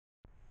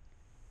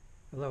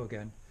Hello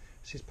again.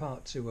 This is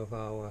part 2 of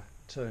our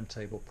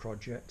turntable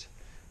project.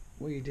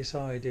 We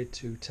decided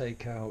to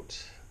take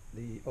out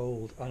the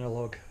old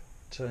analog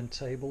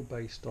turntable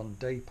based on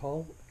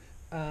Daypol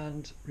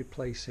and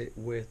replace it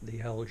with the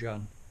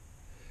Heljan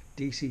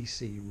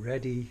DCC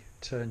ready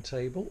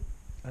turntable,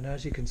 and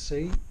as you can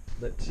see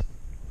that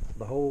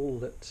the hole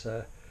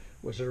that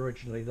was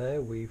originally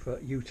there we've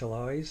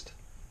utilised.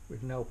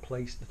 We've now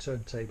placed the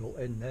turntable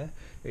in there.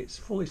 It's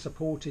fully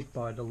supported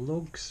by the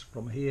lugs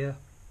from here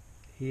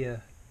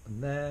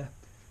and there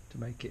to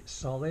make it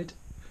solid.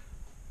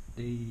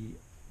 The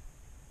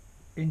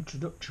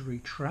introductory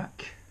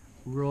track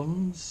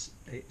runs,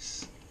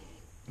 it's,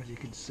 as you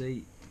can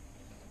see,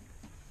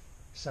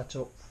 set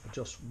up for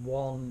just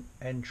one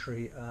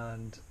entry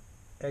and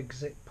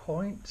exit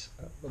point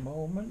at the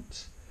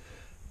moment.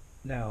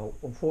 Now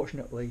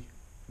unfortunately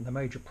the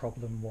major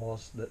problem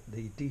was that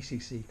the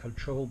DCC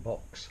control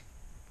box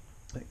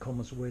that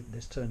comes with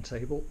this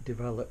turntable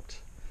developed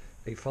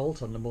a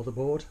fault on the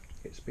motherboard.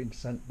 It's been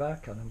sent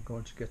back and I'm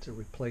going to get a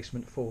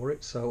replacement for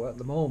it. So at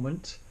the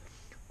moment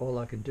all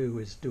I can do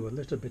is do a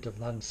little bit of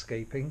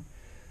landscaping,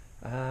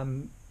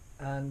 and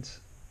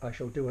I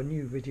shall do a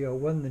new video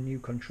when the new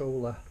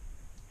controller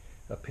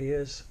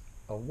appears.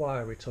 I'll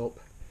wire it up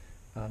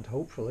and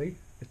hopefully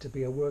it'll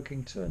be a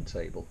working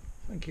turntable.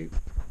 Thank you.